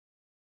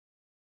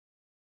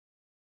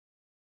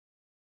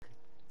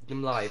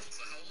I'm live.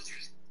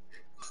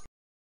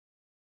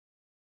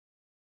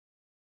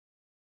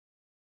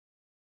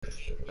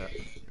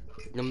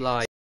 I'm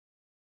live.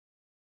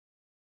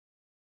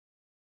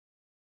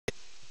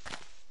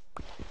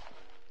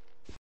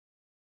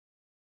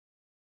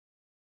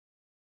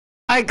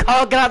 I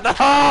can't get out the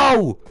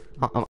hole!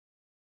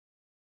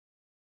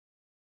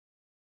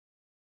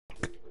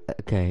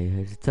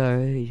 Okay, so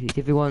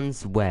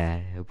everyone's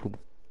where?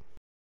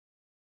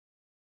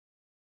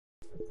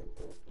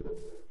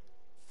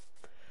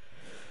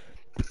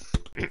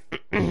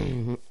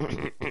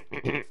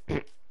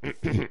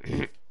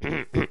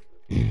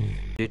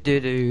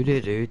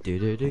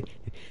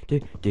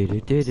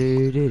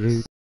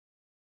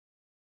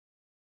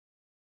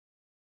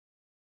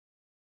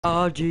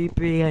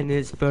 RGBN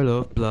is full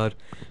of blood.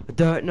 I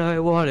don't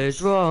know what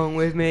is wrong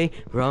with me,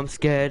 but I'm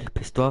scared,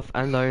 pissed off,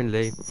 and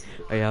lonely.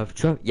 I have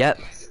trouble. Yep.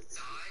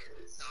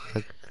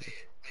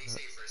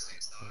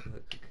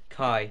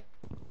 Kai.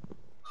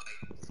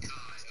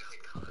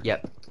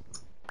 Yep.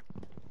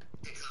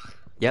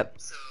 Yep.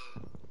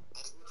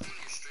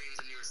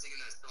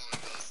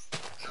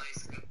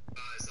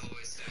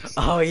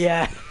 Oh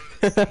yeah.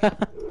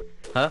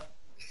 Huh?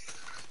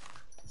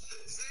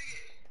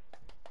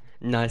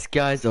 Nice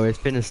guys always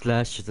finish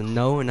slashes and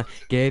no, and I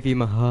gave you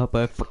my heart,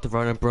 but I fucked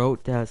around and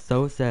broke that.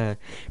 So sad.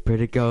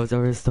 Pretty girls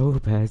are so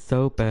bad,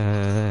 so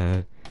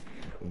bad.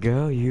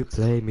 Girl, you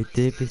play me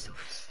deep.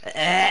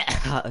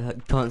 I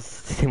can't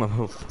sing, my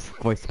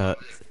voice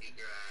hurts.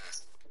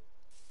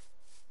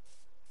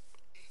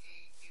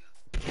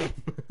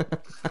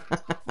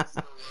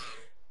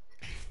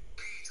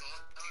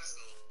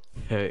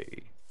 Hey.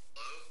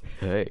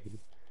 Hey.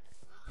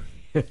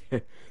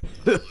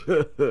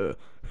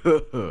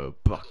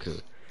 Bucker.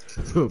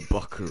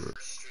 Bucker.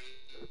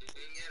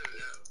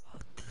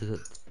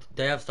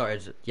 They have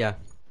started, yeah.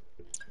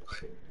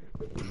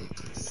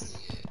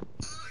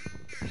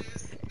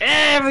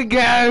 There we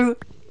go!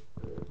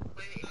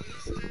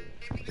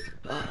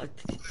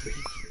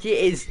 It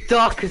is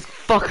dark as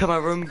fuck in my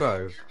room,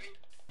 bro.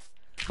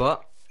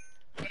 What?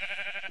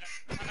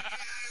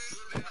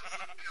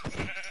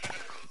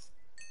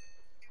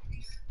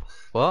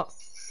 What?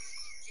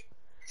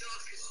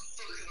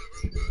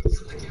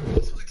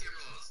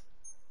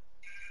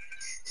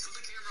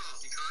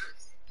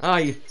 Oh,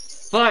 you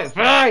fine.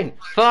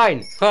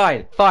 Is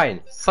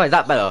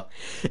that better?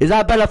 Is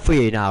that better for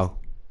you now?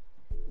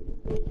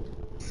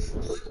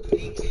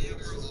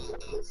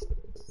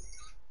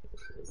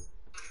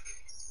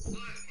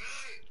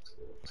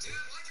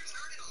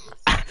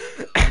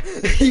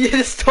 You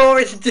just told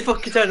me to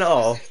fucking turn it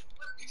off.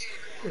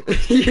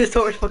 You just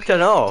told me to fucking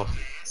turn it off.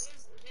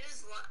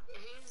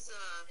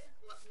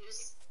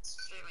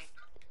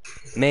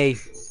 Me.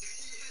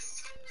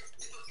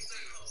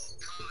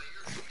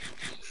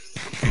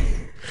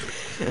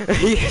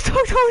 You told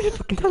me to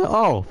fucking turn it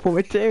off. What am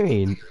I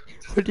doing?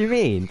 What do you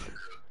mean?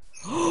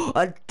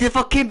 The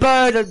fucking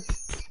bird,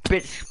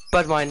 bitch,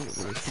 bird mine.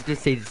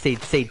 Seeds,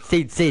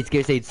 give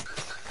me seeds.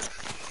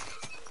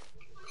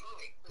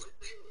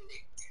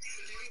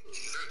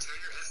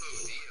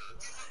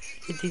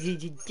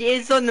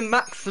 It's on the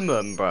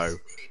maximum, bro.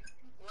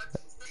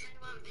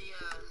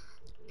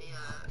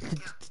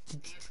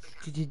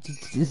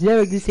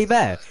 Zero, you see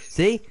there?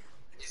 See?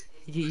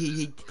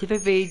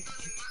 Typically,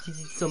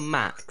 it's on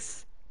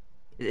max.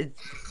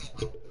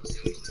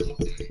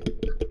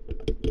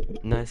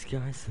 Nice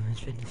guys, so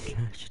much fitness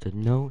slash to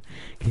know.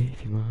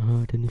 Gave you my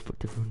heart and you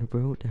fucked it from the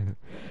broke down.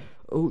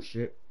 Oh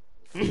shit.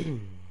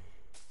 You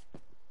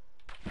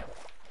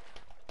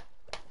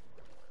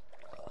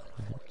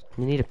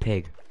need a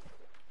pig.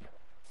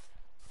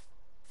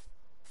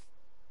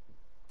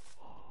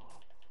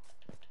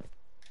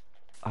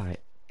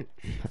 Alright.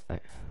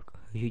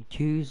 You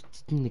choose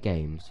in the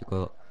games. You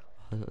got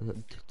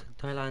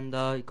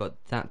Thailander, you got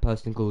that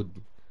person called,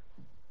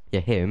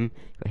 yeah, him.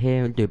 You got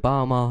him,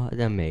 Obama, and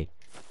then me.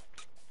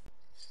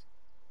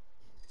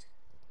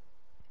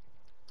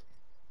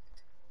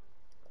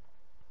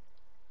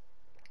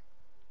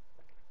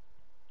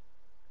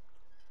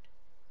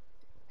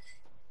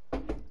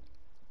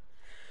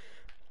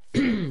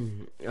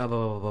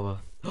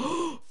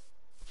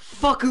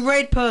 Fuck a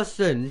raid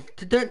person!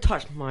 Don't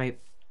touch my.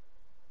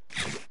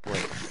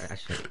 Wait,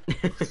 actually.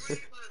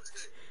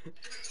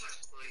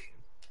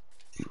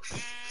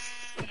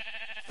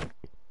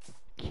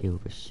 Kill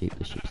the sheep.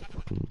 The sheep's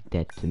fucking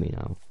dead to me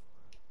now.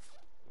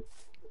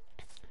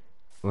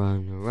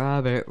 Run,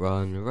 rabbit,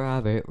 run,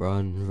 rabbit,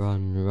 run,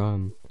 run,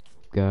 run.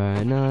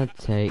 Gonna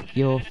take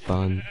your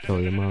fun. Kill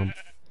your mum.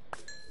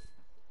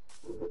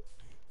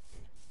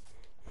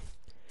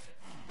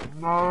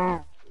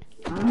 No.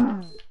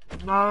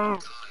 No.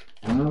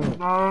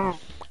 No.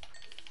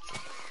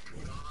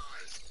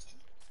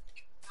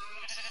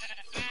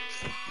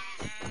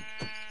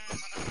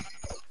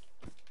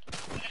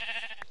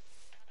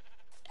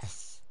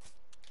 Yes.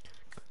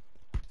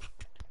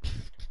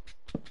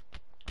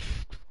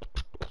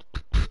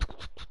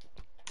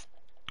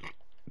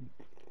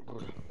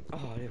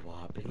 Oh, det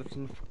var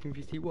bättre än fucking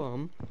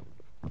VT1.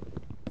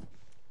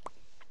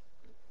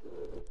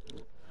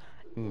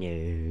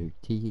 No,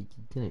 you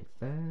don't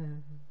fair.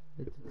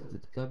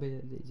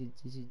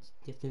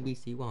 Just in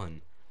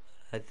VC1.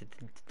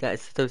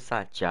 That's so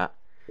sad, chat.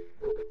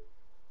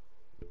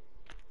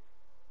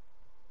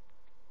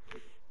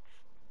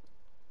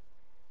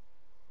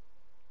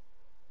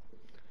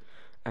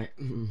 I,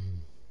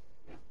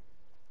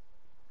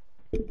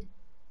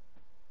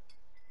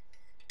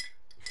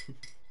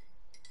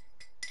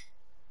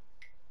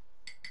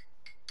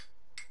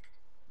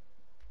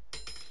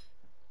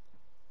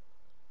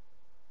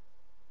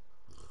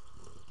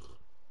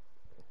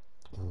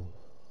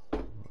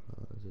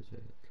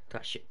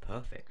 that shit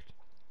perfect.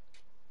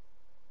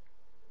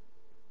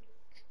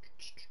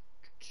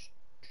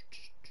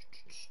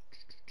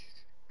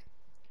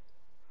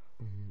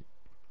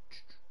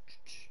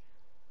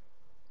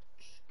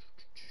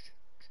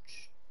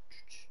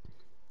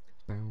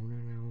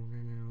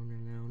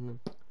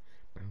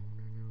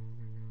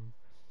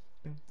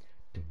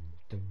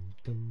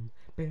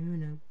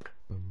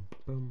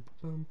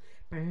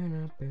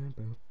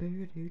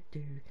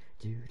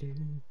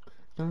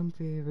 I'm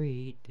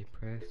very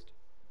depressed.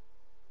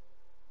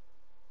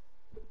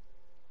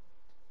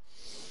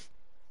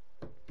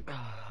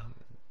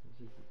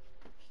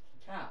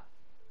 Cat,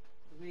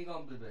 where you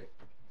gone, Blueberry?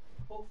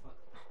 Oh fuck.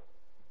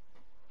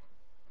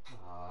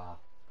 Ah,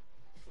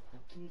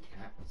 fucking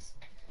cats.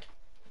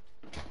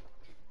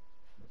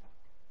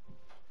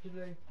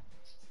 Blueberry.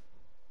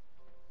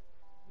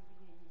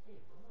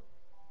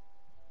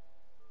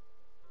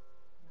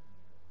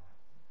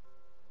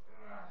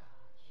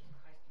 Jesus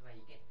Christ, Blueberry,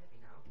 you're getting heavy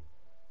now.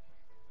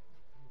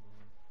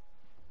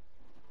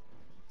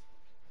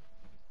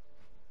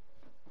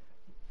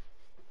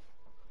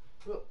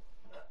 Look.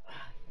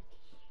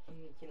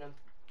 You know,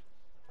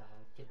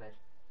 get to bed.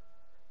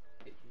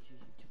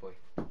 Good boy.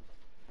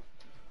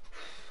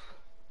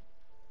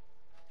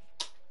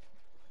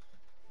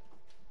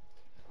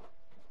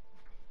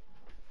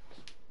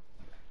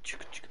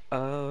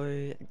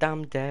 Oh,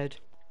 damn dead.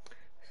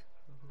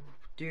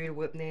 Dude,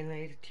 whip name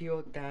later to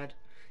your dad.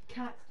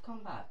 Cat, come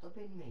back. Stop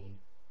being mean.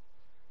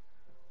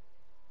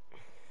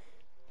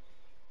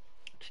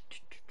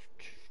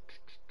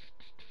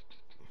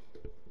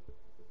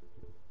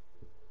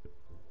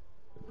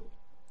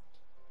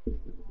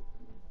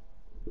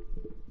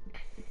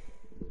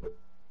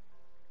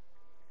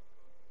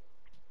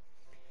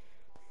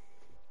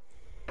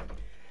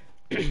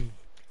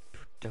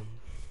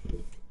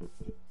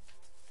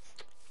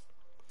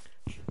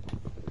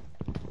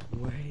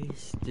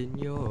 Wasting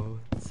your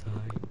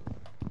time,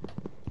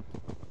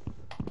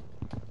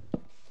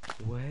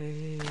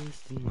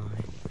 wasting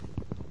mine.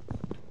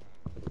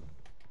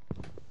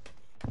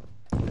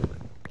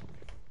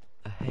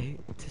 I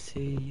hate to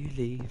see you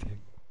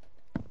leaving.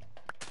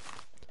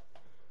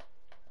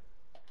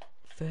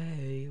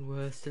 Fate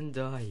worse than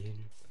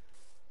dying.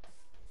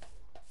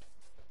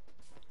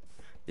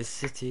 The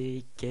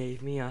city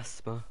gave me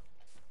asthma.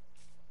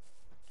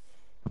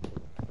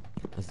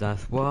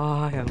 That's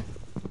why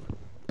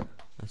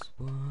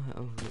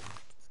I'm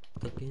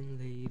fucking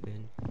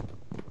leaving.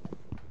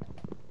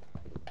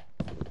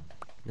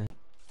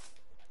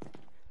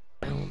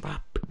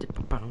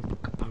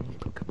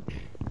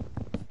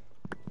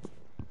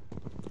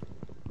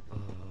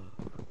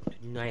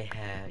 My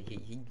hair,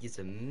 he's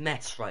a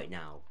mess right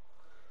now.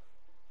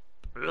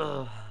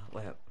 Ugh,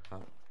 well,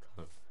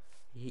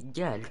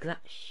 yeah, look at that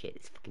shit,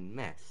 it's a fucking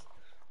mess.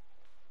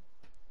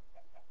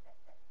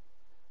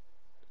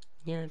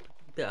 Yeah,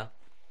 better.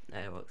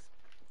 That works.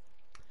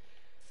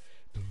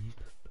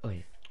 Oh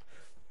yeah.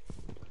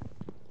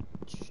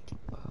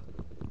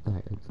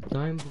 Right,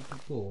 I'm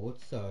bored,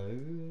 so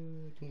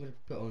I'm gonna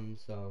put on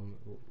some.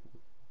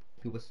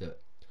 What's that?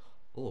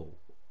 Or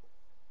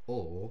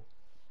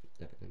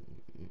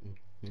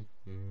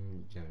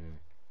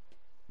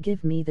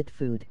Give me that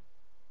food.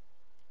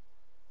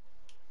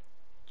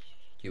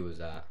 you was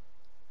that?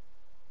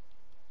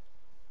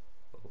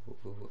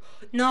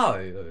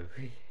 No,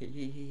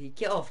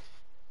 get off.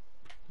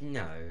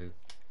 No,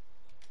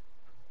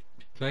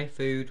 my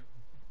food,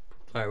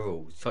 my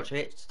rules. Touch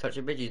it,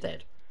 you're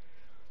dead.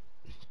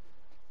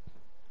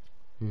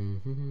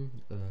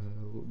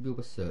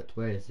 Wilbur,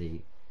 where is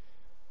he?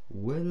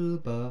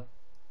 Wilbur.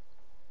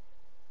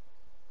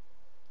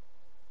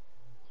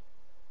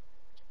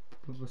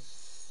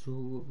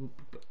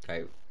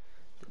 Okay.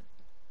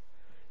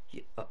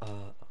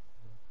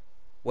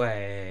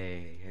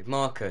 Wait,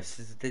 Marcus,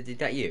 is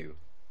that you?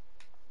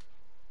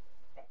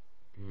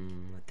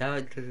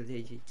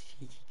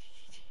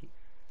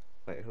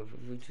 Wait,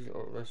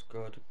 let's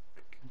go to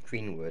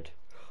Greenwood.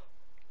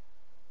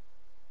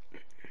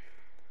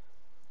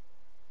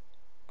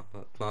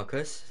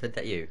 Marcus, is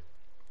that you?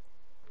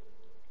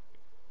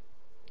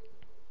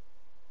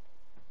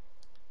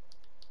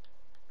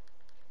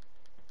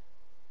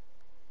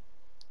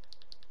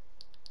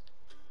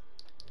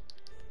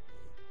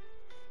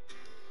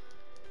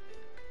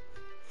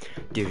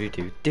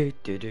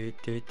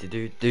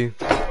 Do.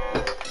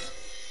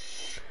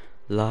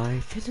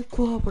 Life is a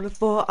quarter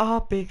for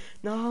RP.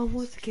 Now I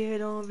was a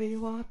kid on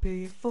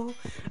VYP4,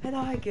 and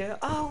I get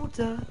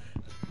older.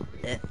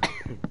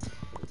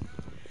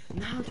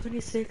 Now I'm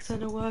 26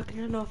 and I work in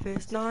an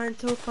office 9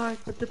 till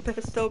 5, but the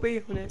best, I'll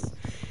be honest.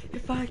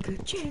 If I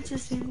could change a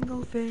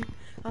single thing,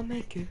 I'll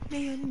make it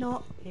me and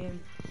not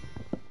him.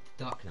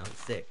 Dark now, I'm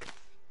sick.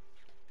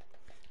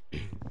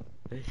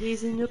 But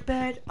he's in your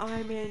bed,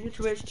 I'm in your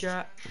Twitch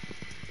chat.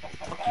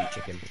 Fuck you,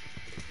 chicken.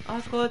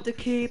 I've got the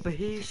key, but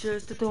he's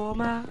just a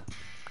doormat.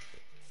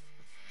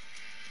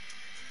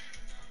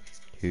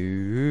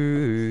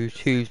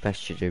 Who's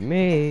better than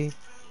me?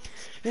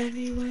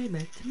 Anyway,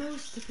 make the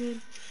most of him.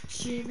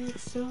 She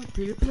makes so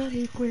pretty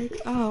bloody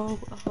quick. Oh,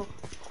 oh.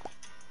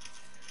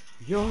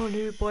 Your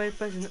new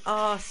boyfriend's an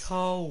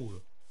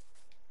asshole.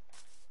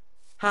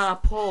 Ha,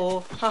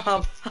 poor. Ha,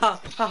 ha,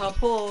 ha, ha,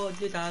 poor.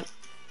 Your dad.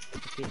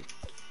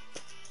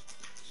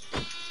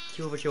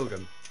 Kill the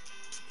children.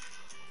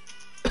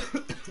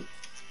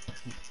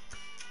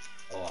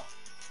 Oh.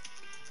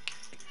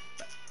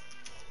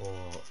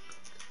 Oh.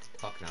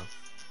 Fuck now.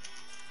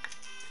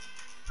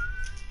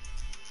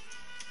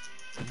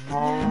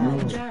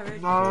 Yeah,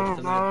 Jared,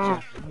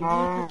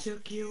 what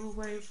took you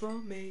away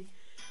from me?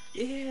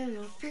 Yeah,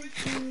 I think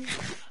you.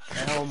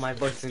 Oh, my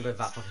voice isn't going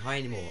that fucking high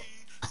anymore.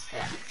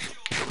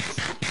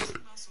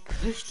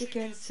 Pushed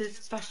against his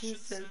fashion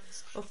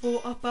sense, I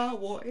thought about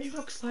what it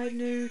looks like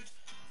nude.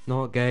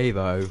 Not gay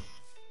though.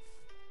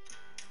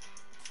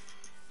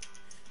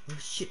 Oh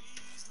shit.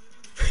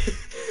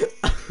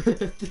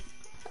 That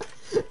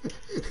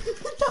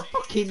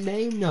fucking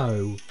name,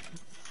 no.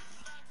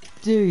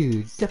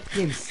 Dude, that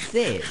fucking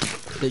sick.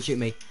 Don't shoot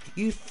me,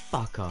 you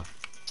fucker.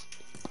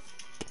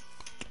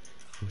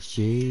 Well,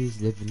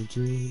 she's living a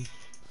dream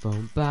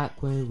from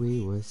back when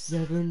we were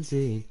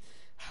 17.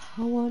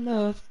 How on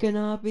earth can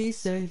I be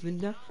safe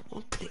and now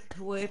one click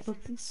away from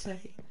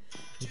insane?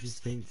 I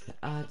just think that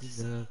I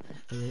deserve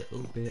a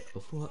little bit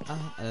of what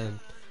I am.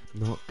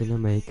 Not gonna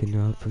make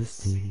another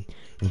scene.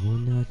 You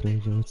wanna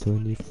make your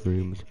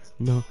 23, but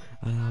not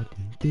allowed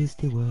in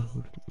Disney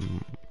World.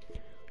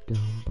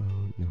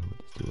 Dumbo, no,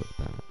 Disney World's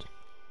bad.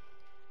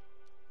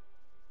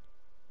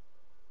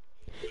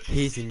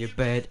 He's in your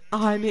bed,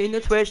 I'm in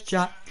the Twitch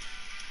chat.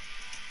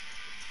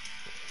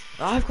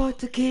 I've got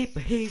to keep,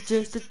 but he's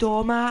just a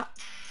doormat.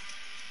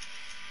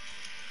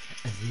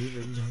 And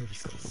even though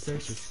he's got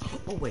searches.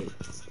 Oh wait.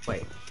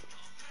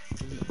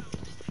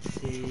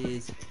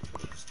 This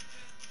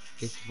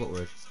is what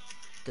word?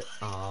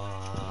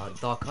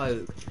 Dark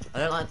oak. I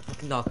don't like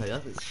fucking dark oak.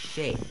 That's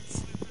shit.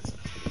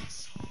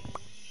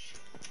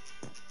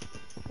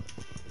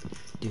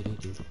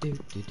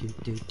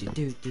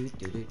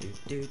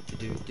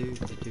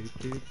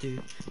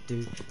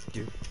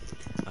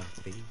 I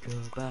think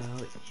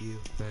about you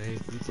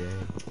every day.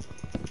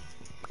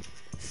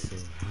 So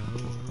how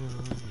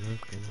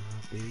can I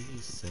be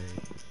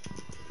safe?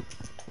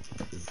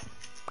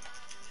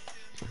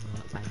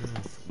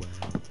 As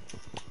well.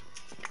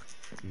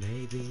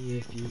 Maybe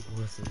if you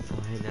wasn't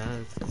fine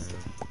as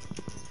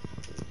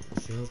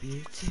girl, your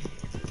beauty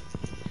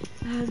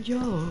and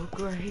your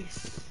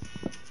grace.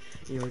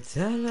 Your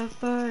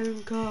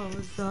telephone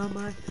calls are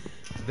my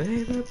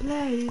favorite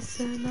place,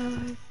 and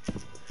I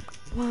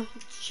want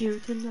you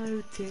to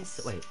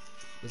notice. Wait,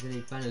 was there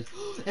any banners?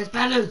 There's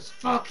banners!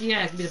 Fuck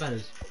yeah, give me the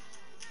banners.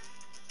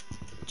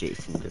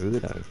 Jason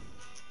Derulo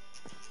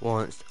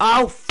wants.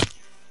 Oh,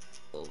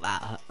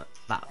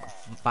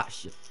 that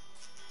shit.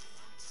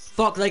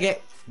 Fuck like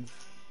it.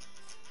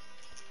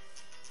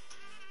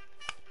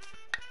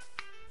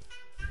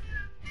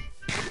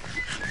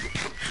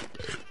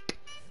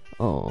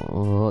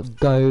 Oh,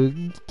 go!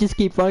 Just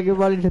keep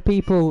running to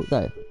people.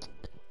 No.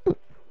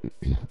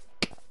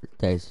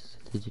 There's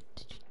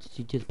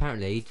just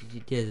apparently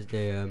there's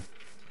the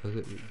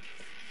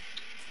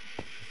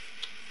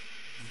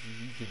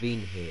intervene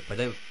here, but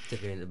I don't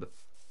intervene. But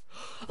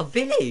a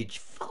village.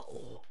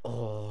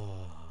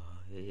 Oh,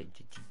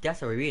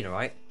 that's a arena,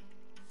 right?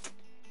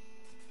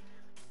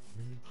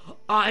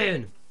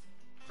 Iron.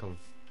 Come on.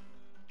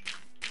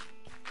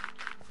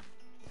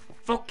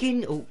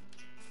 Fucking oh,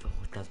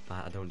 that's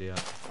bad. I don't do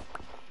that.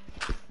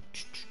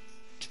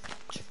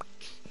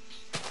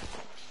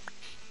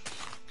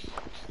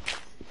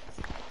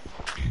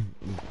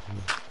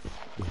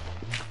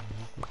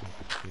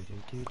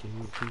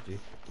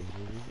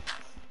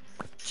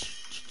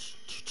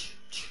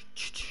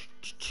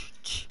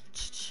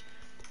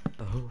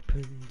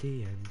 Open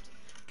DMs,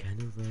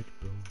 can of Red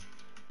Bull,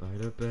 by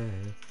the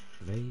bear,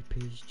 vape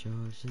is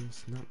charged and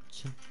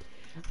Snapchat.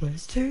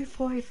 Where's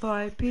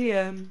 2:45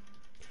 PM?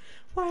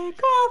 Wake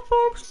up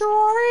from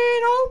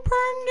snoring,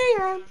 open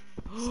DM.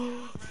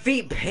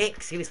 Feet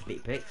pics, give me some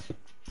feet pics.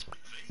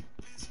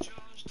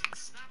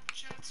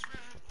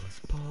 What's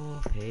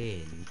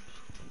poppin'?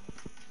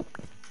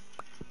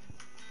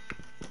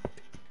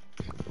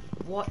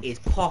 What is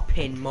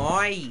poppin',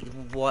 my?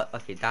 What?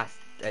 Okay, that's.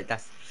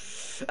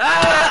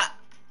 Ah!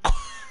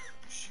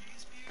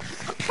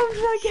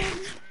 Again.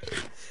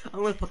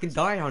 I'm gonna fucking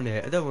die on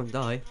it. I don't want to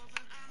die.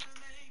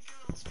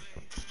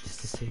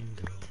 Just a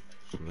single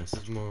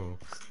message more.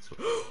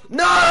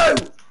 No!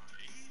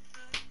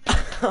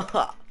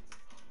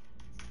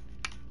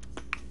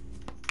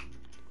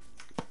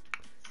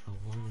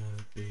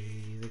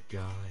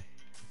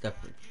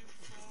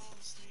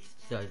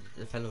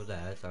 the fellow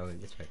there, so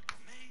this way.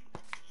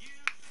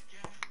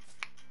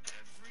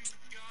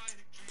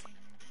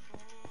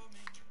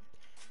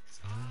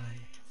 I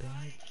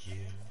like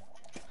you.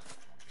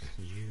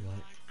 You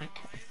like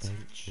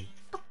attention.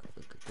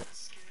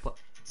 What?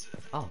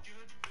 Oh.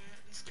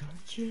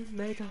 Don't you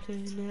make that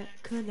internet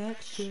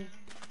connection?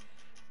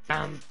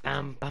 Bam,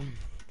 bam, bam.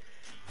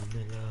 I'm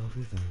in love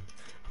with Van.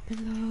 I'm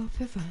in love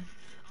with Van.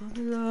 I'm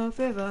in love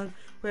with Van.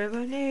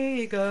 Wherever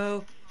you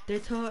go, they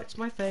touch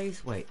my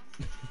face. Wait.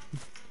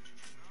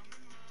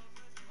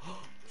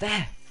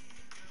 There!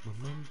 My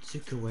mum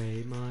took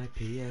away my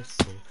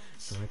PS4,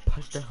 so I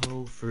punched a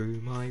hole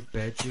through my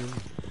bedroom.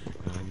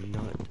 I'm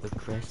not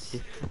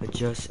aggressive, I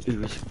just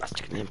ooze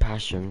masculine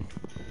passion.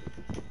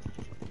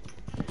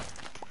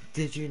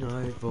 Did you know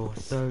I've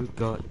also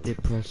got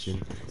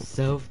depression?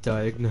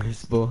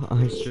 Self-diagnosed, but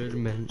I should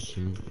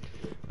mention.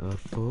 I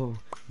thought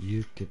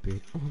you could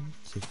be on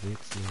to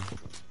fix me.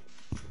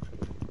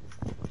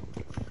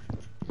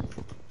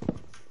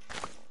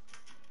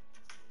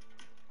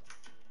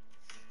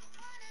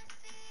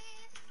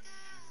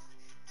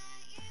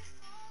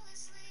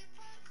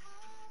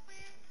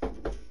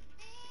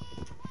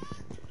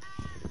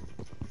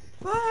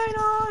 Find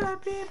all the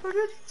people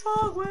to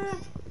talk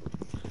with.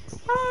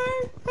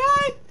 I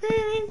like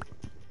me,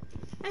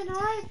 and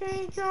I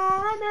think you're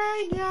a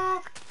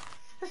maniac.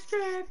 A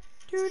strip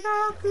to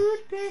the good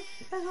bit,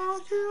 and all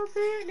to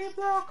be the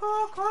block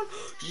or con.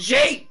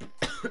 Sheep!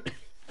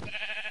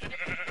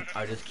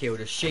 I just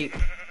killed a sheep.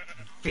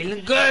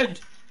 Feeling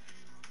good!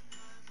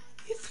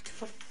 You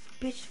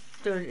bitch,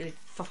 do it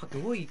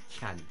fucking what you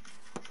can.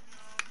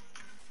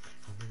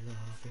 I'm in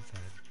love with her.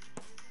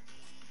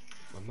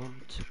 My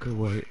mum took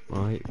away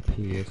my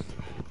PS.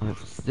 I've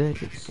said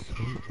it so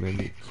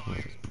many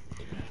times.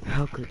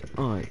 How could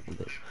I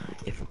live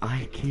if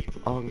I keep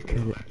on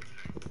killing?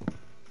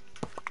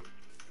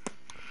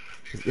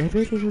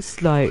 Every little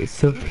slight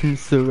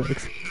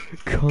self-insurrection,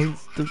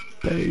 constant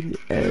pain,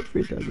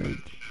 every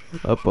dimension.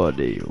 A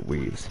body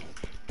weaves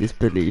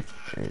disbelief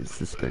and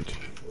suspension.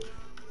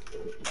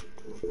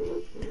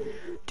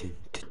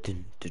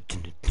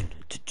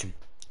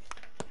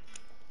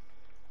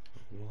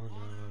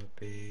 Wanna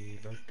be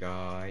the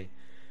guy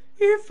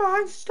you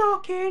find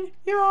stalking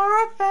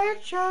your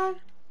affection.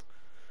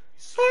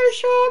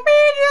 Social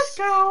media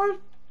scout,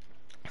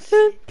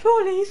 send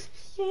police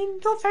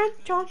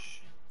intervention.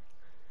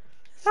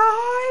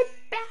 I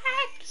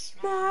back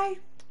my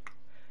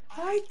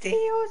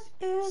ideals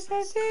in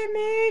the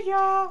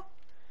media.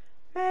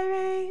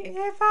 Maybe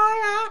if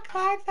I act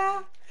like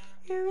that,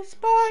 you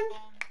respond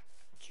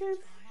to my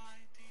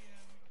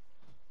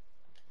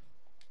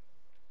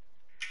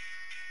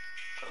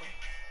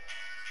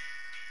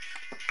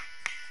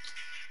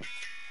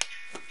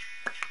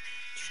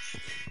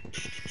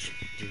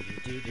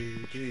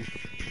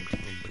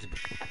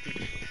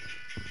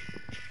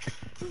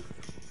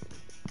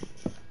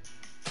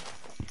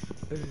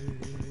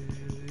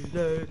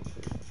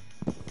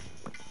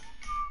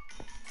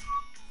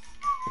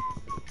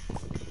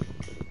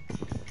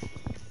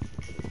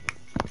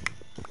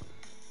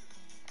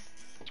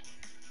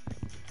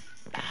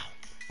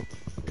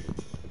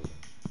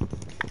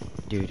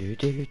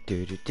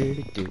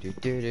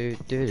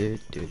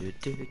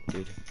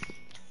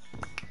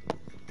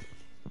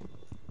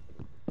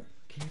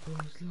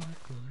Keyboards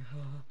like my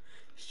heart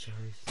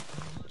shines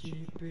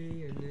RGB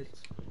and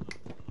it's.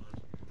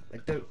 I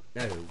don't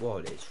know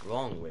what is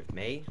wrong with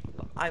me,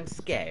 but I'm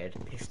scared,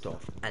 pissed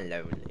off, and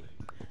lonely.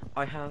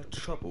 I have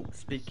trouble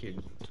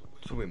speaking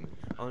to women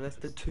unless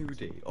they're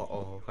 2D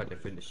or high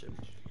definition.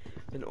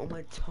 And all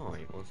my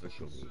time on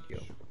social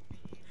media.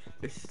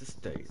 This is the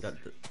state that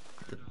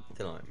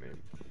I'm in.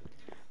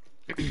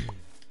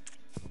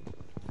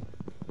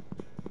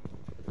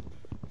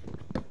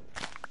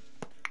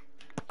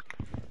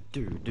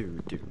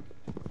 do.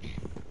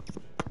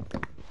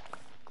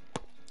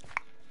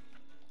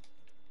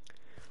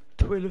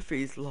 Twitter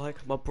feels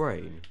like my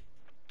brain.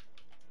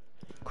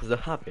 Cause I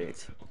have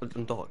it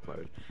on dark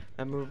mode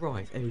and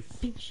memorize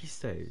everything she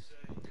says.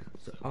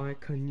 So I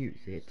can use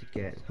it to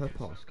get her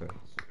passcode.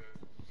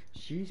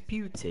 She's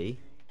beauty,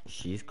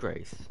 she's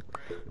grace.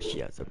 She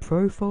has a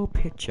profile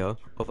picture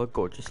of a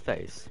gorgeous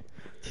face.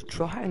 To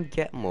try and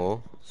get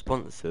more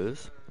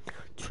sponsors.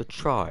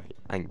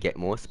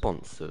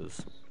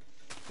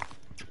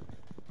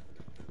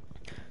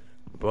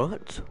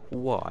 But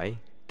why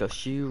does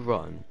she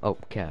run? Oh,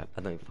 care.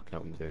 I don't fucking know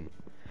what I'm doing.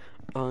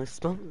 I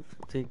spent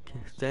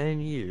 10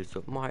 years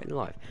of my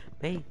life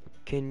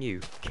making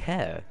you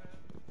care.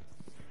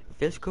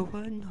 Physical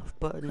enough,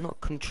 but not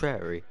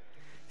contrary.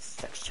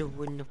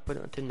 Sexual enough, but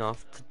not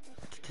enough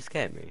to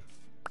scare me.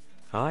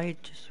 I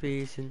just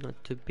reason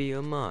not to be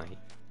on my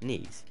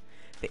knees.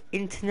 The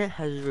internet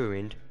has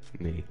ruined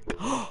me.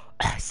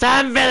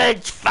 Sam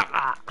Village!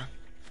 Fuck!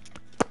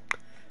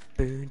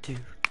 Boom, doo.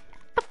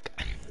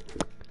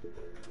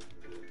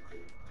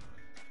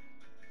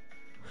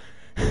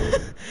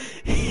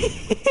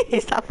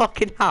 Is that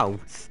fucking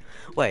house?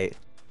 Wait.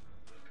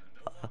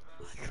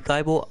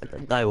 Guy ball,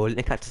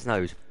 lick at his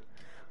nose.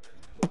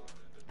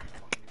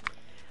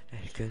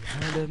 can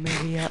handle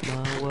me at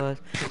my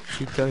worst.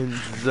 You don't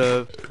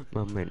deserve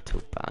my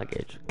mental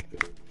baggage.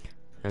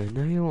 I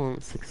know you want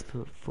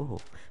 6'4", or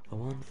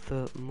 1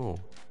 foot more.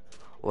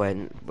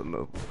 When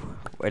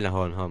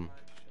hold on.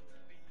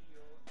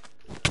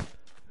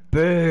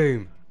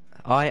 Boom!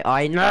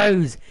 I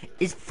knows!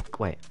 It's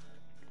wait.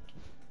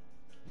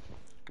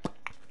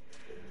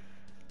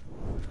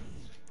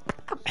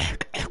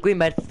 Green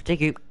bed,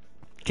 thank you.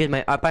 Cheers,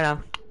 mate. Alright, bye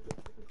now.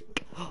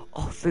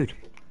 Oh, food.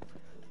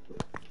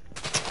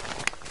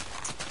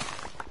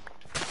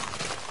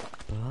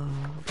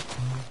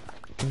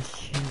 Does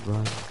she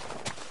run?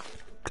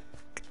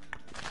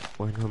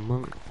 When I'm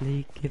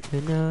monthly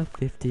giving her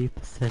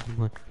 50%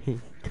 my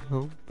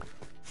income.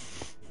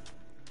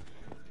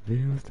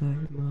 Feels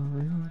like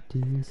my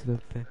ideas of a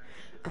fair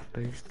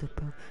based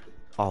upon.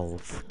 Oh,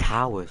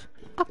 towers.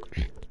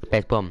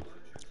 Best bomb.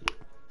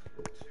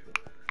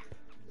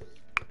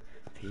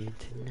 The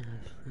internet.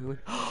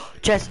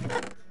 Chess!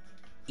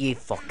 You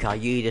fucker,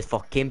 you just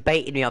fucking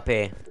baited me up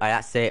here. Alright,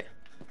 that's it.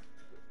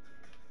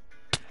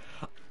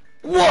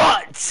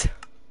 What?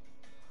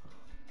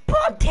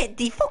 But hit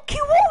the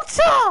fucking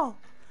water!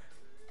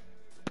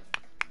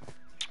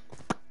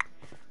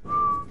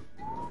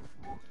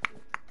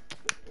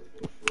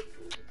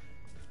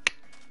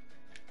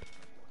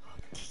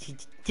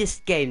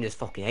 This game just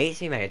fucking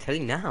hates me, mate. I tell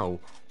you now.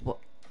 What?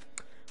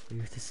 We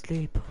used to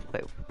sleep.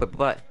 Wait,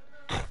 but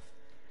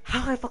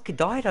how I fucking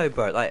died, though,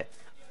 bro? Like,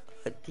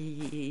 but,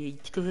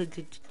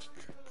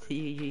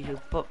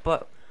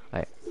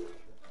 right.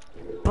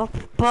 But,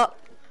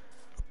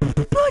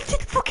 I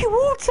did fucking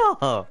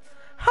water.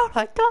 How'd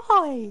I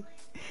die?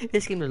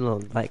 This game doesn't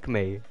look like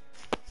me.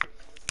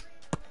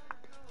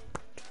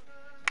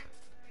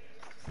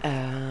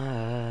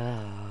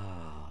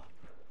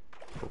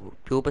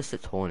 Gilbert's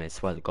at Horn, I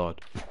swear to God.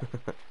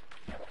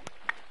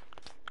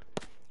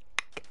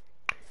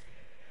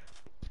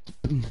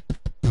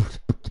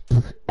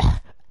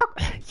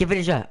 You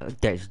finish that?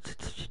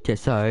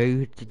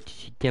 So,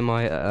 then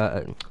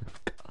my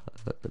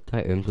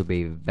items will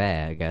be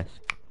there, I guess.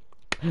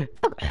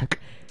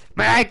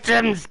 My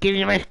items! Give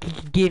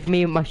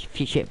me my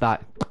shit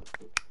back.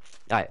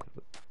 Alright.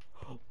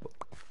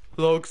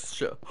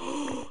 Logs.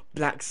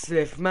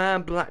 Blacksmith,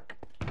 man,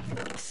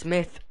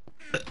 blacksmith.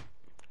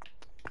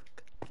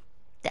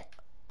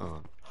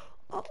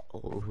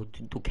 Oh,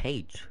 the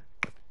cage.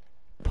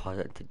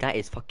 That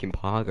is fucking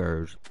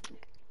poggers.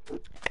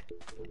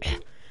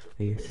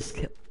 We used to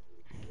slip.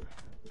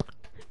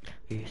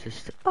 We used to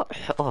slip.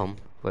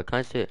 Wait, can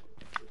I see it?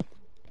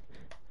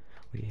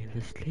 We used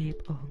to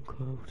sleep on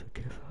cold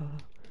together.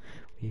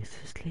 We used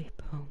to sleep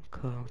on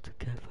cold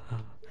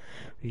together.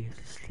 We used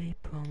to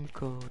sleep on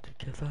cold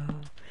together.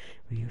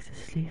 We used to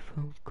sleep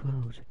on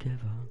cold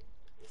together.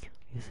 We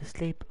used to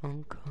sleep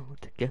on cold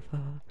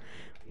together.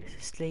 We used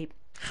to sleep.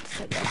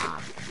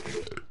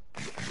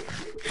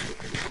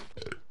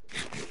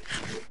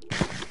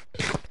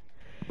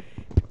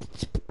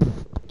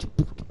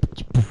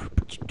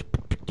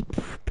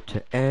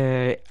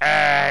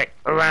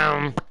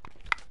 Around.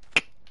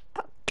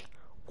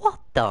 What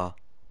the?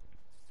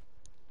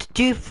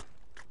 Do you?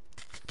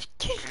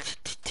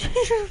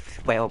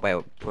 Wait,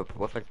 what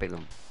if I pick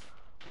them?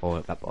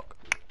 Oh, that block.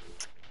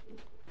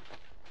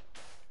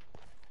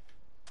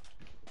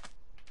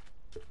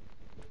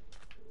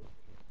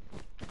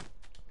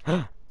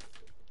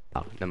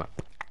 Oh, never mind.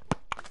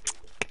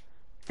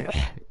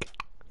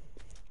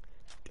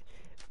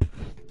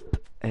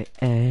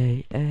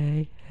 Hey.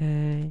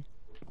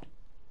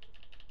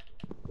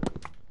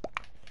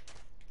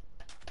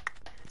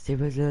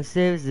 Zim, a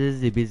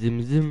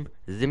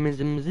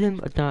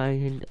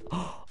dying.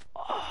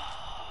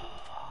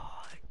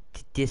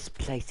 This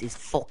place is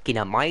fucking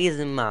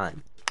amazing,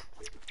 man.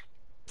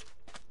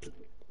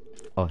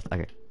 Oh,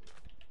 okay.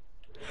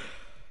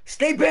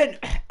 Sleeping!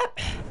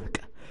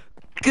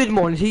 Good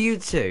morning to you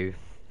too.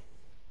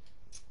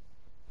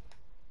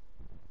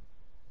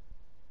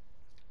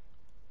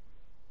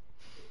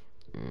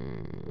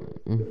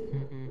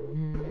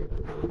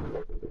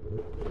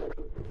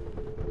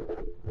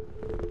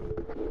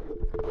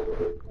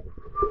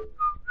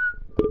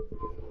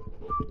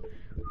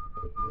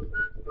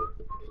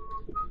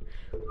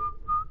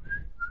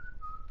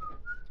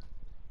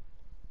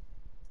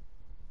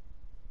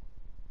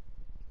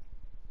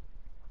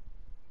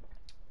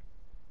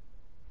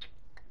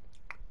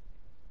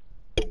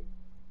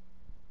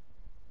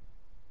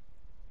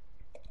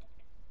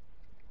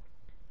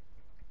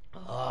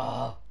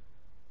 Oh,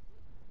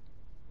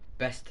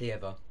 best tea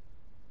ever.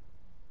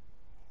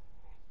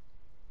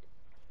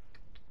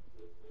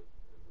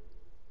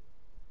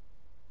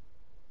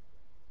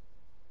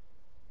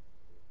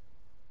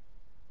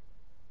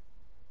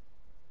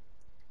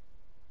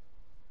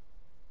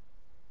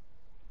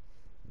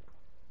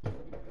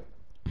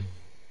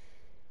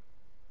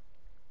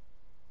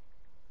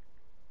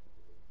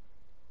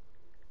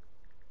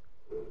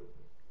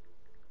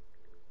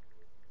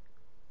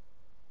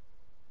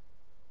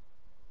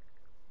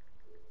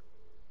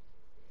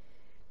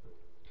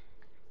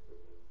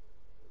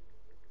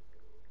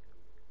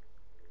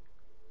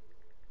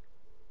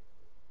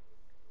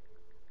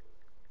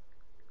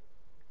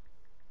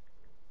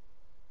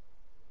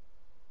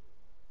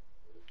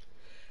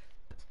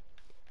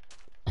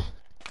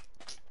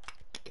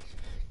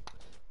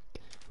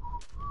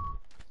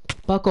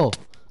 Fuck off.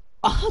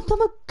 Oh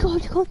my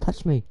god, you can't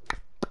touch me.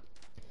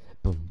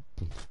 Boom,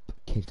 boom.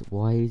 Kicked.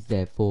 Why is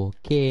there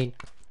fucking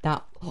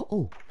that?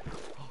 Oh,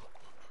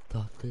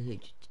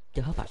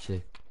 the hub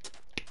actually.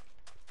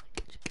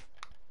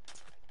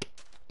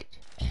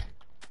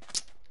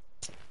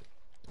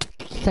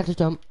 Catch a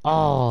jump.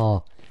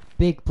 Oh,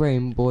 big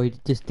brain boy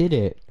just did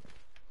it.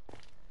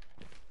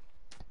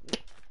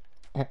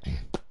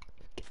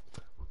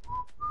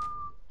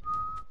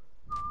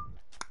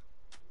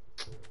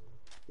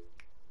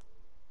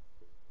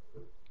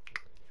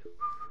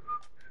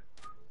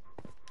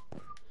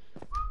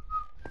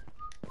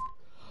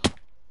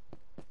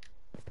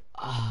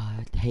 Ah,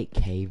 I hate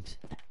caves.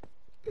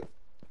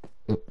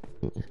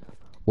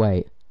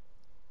 Wait.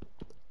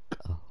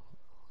 Oh,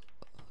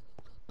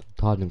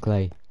 Todd and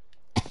Clay.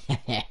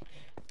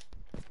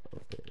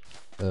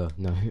 Oh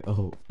no.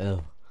 Oh.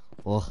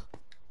 Oh.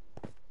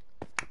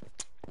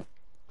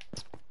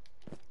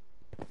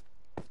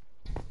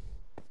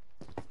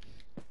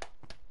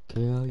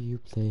 Girl, you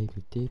played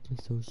me, did me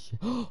so shit.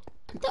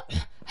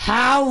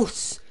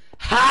 House!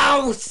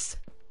 House!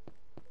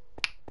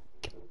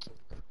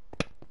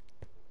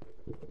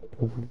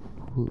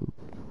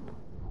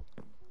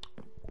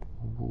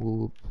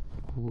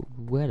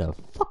 Where the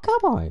fuck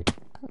am I?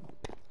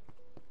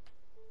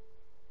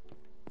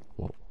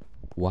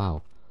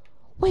 Wow.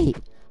 Wait,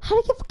 how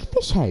do I get fucking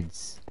fish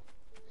heads?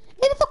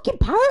 Is the fucking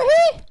parrot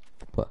here?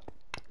 What?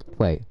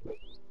 Wait.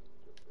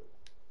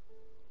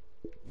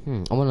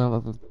 I wanna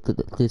have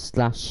the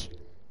slash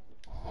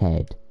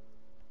head.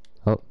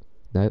 Oh,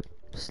 no.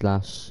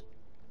 Slash.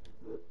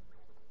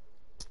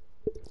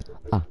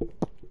 Ah.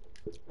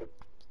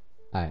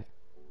 Alright.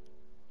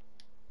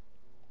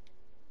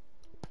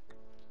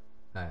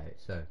 Alright,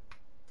 so.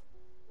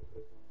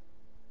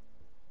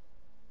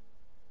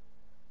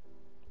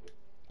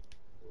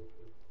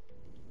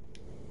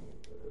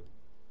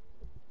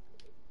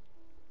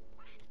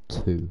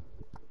 Two.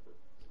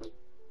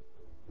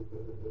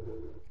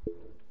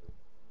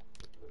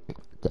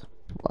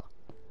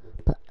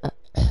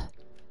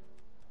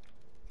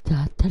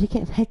 How do you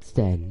get heads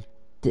then?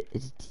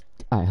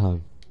 Alright,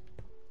 home.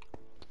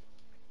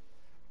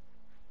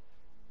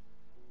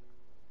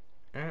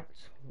 At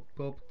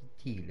Bob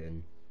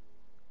Dylan.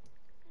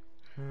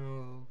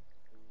 How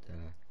the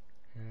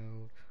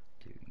hell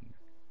do you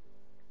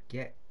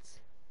get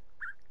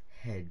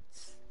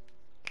heads?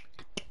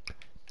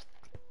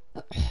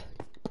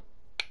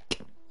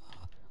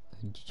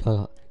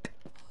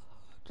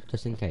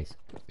 Just in case.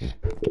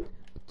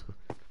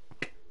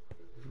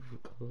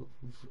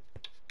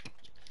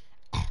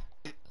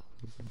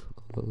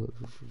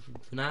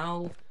 For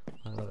now,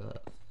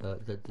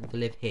 to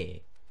live here.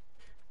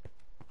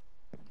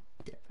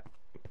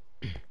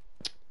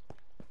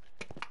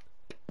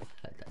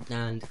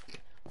 And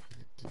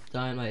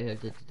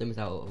dynamite them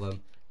out of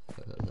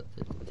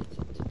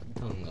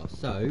tongue off.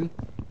 So,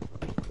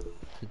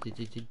 I'm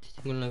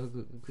gonna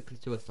quickly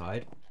to a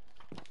side.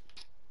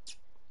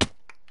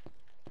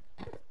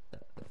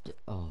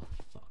 Oh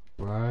fuck,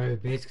 bro!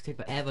 This could take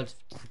forever. Just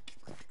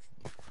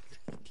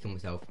kill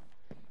myself.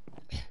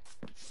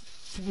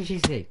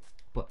 GC.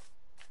 But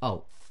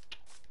oh,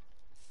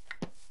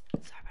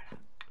 sorry about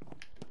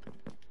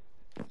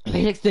that.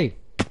 PXD.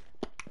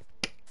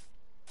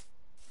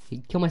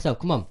 Kill myself.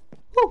 Come on.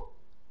 Woo.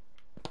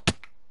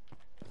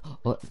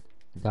 What?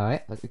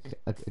 Alright.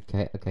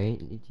 Okay.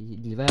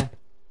 You there?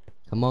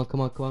 Come on.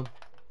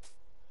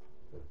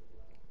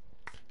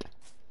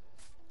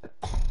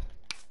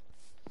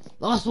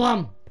 Last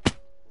one.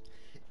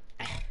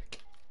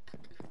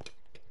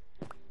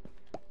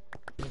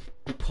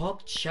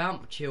 Pog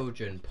champ,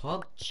 children.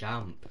 Pog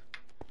champ.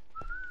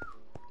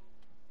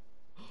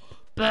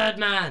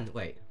 Birdman.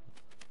 Wait.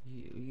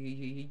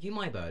 You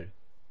my bird.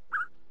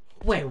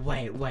 Wait,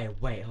 hold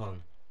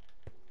on.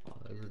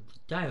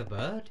 Do I have a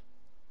bird?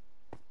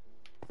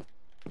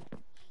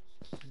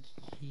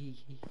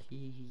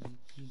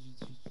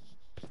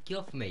 Get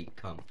off me,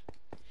 come.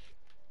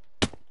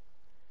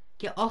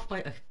 Get off my...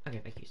 Okay,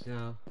 thank you, so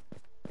now...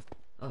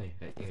 Oh, yeah,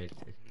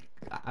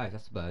 alright,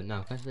 that's a bird.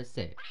 Now, can I just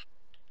sit?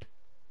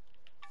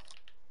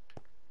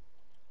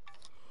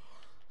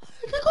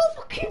 I got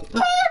fucking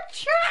bird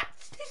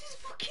chats! This is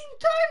fucking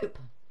dope!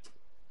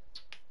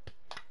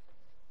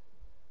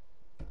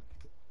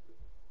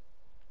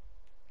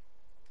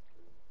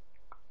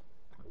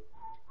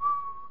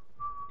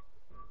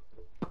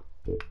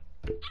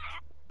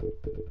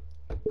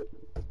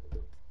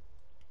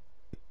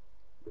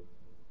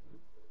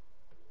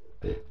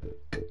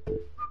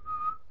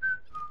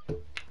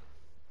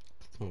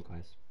 Come on,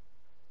 guys.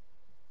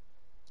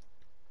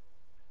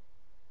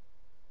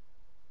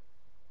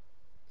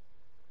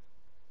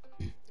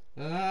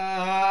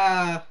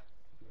 Ah!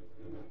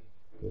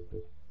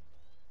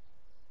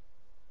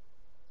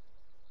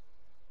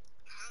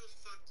 How the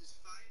fuck does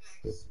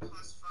 5x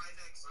plus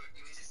 5x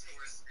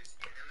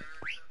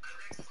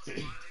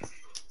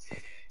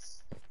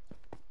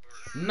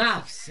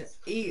Maths!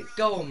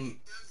 Go on!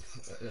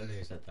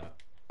 Who said that?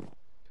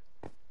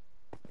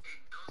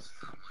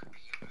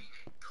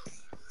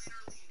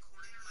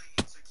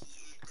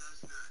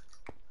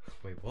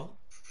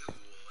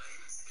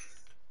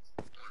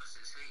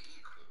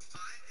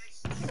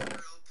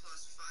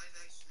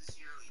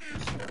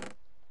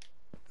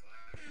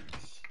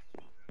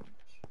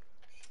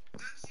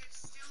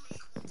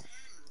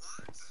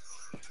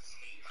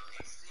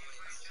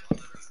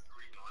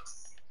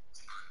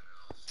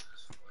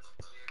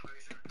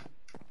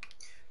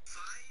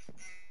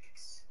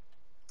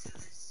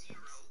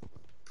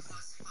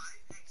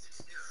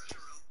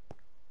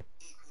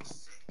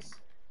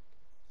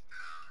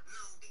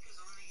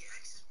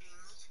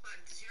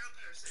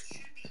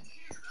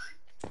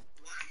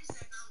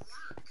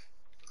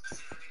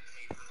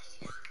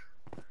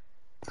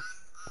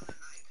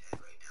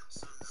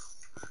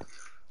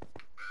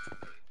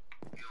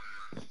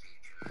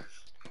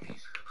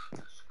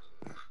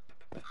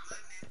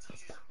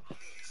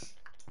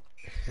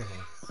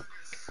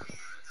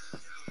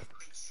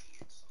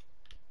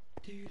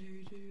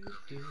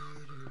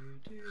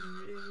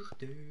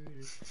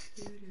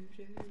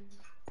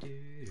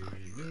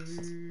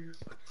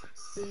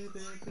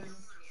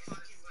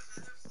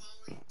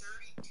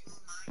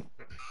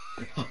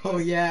 Oh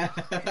yeah.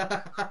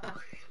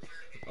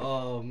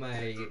 Oh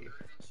mate.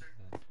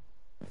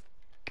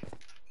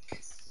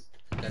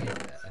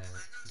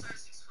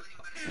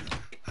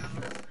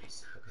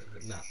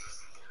 No.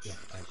 Yeah,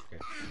 I agree.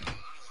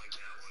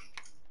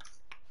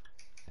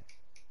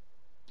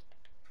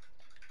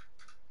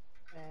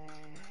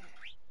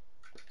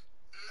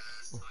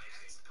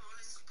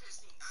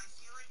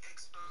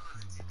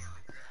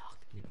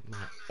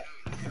 Matt.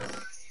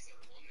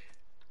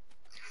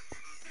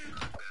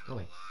 Go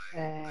away.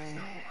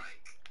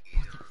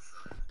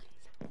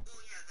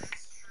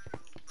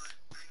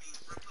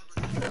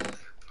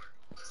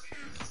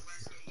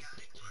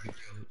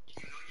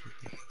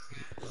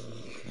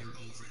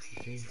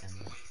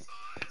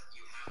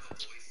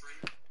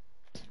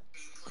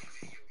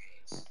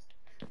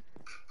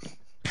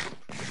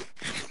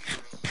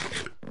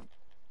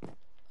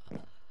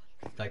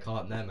 They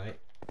can't there, mate.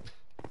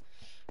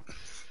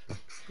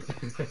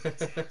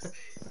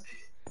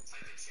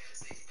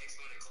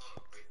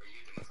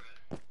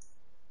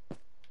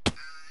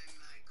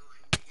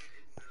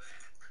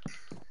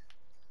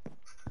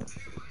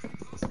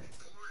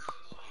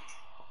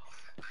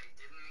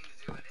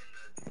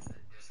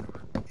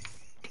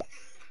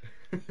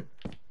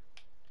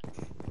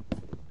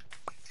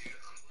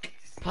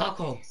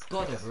 Parkour,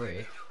 God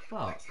agree.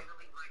 Fuck.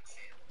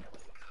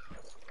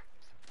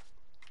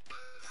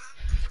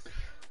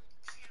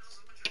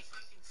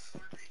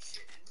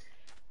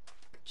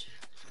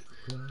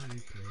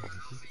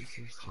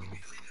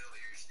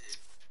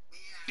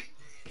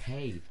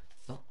 Cave.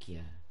 Fuck yeah.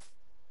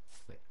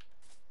 Wait.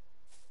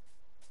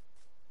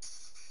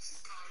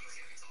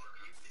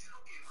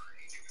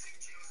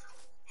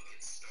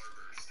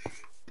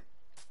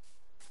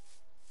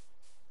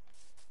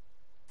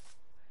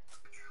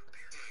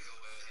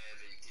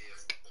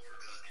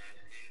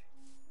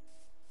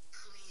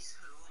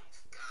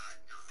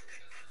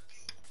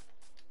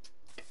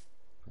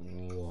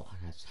 What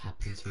has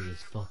happened to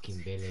this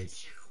fucking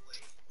village?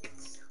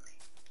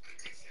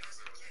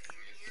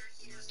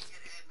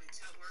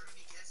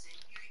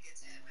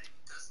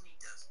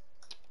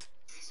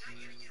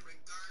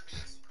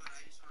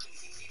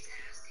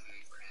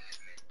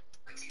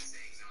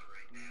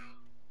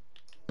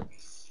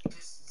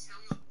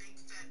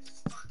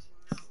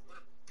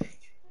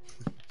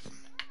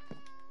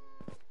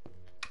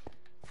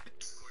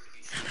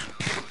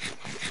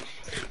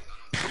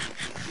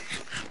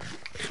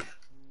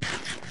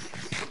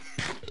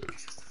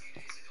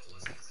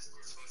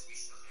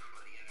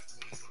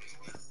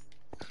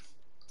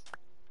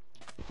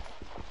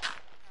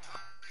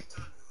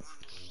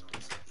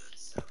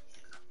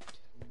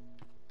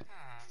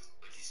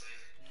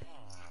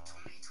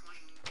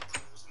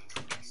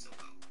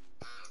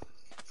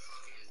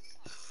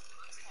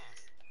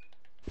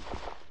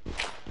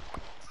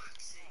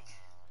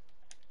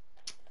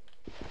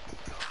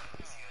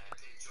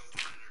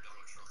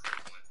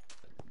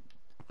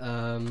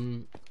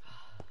 Um,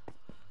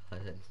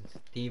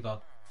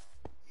 Diva.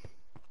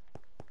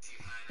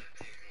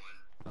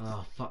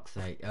 Oh, fuck's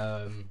sake.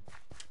 Oh,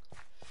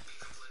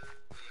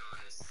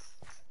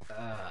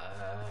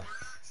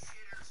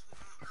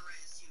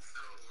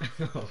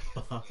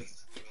 fuck.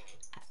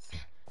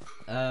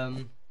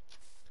 Um,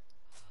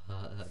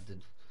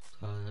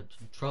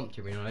 Trump,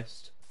 to be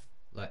honest.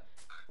 Like,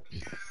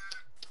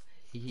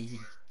 he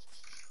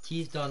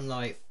he's done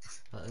like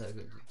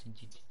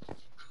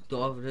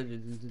the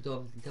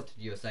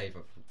USA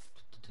for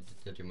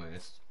to be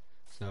honest.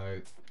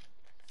 So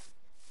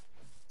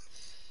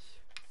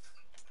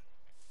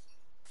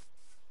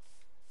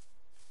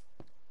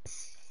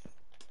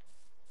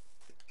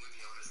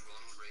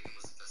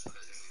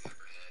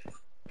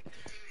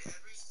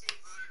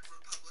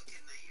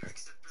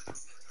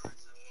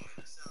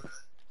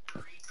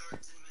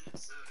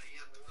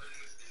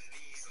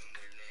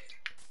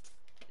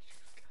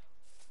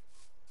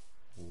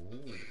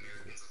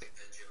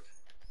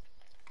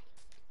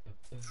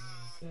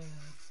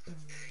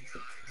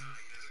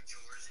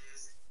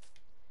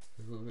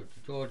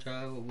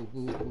Georgia,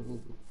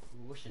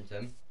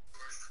 Washington.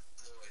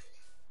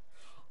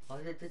 Oh,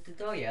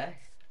 oh yeah,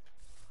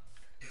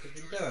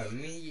 the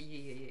Durham.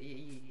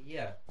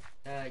 Yeah.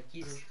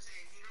 Jesus.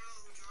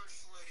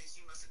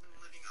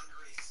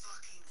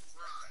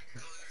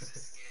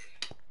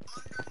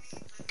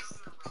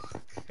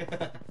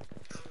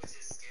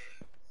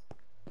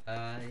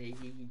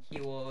 He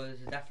was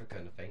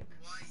African, I think.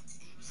 Why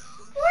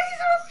is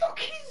there a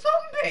fucking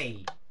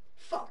zombie?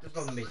 Fuck the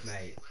zombies,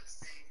 mate.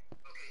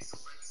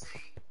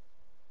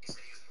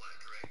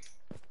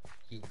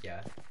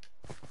 Yeah.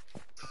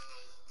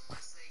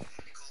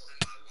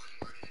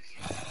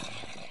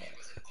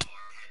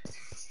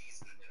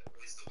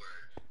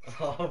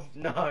 Oh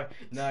no,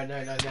 no,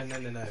 no, no, no, no,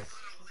 no, no.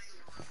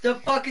 The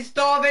fuck is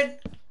starving?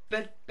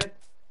 But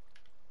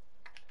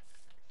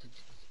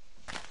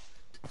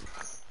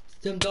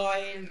I'm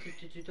dying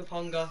of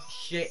hunger.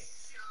 Shit.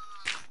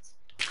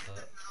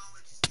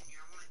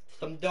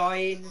 I'm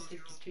dying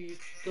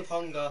of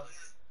hunger.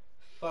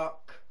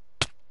 Fuck.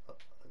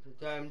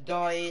 I'm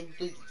dying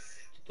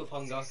of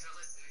hunger.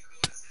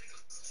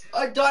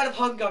 I died of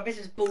hunger. This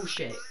is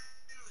bullshit.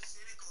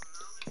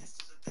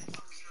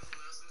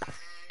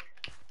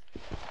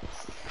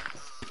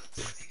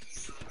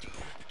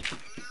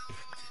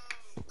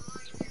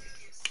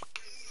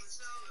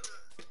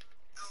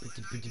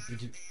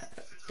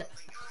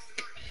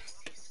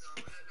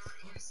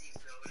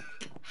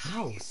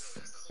 House.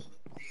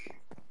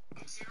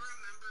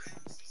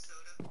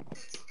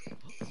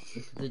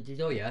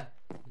 Oh yeah.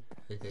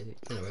 In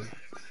a room.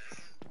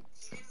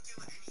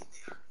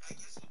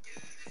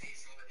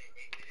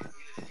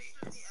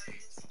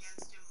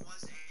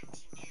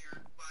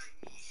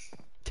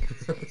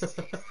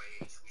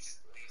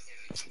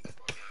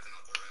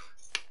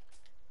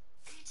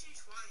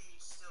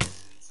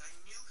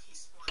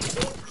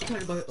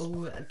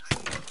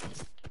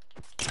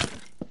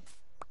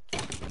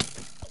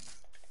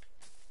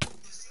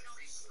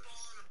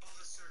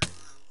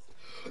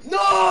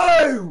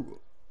 No!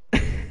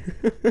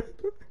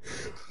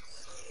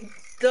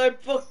 I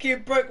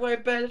fucking broke my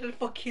bed and the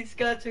fucking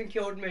skeleton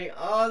killed me.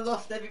 Oh, I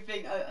lost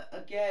everything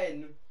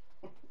again.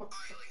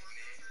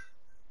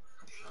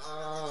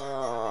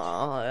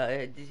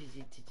 Oh,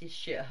 this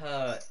shit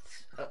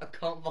hurts. I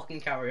can't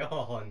fucking carry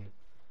on.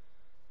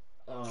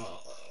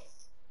 Oh,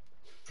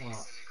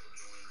 fuck.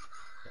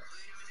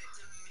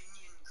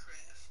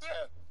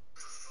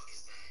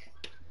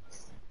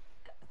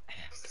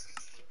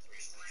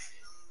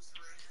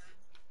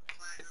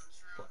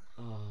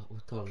 Oh,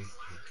 what's on?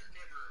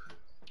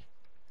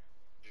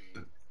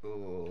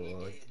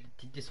 Oh,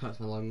 this hurts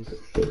my lungs.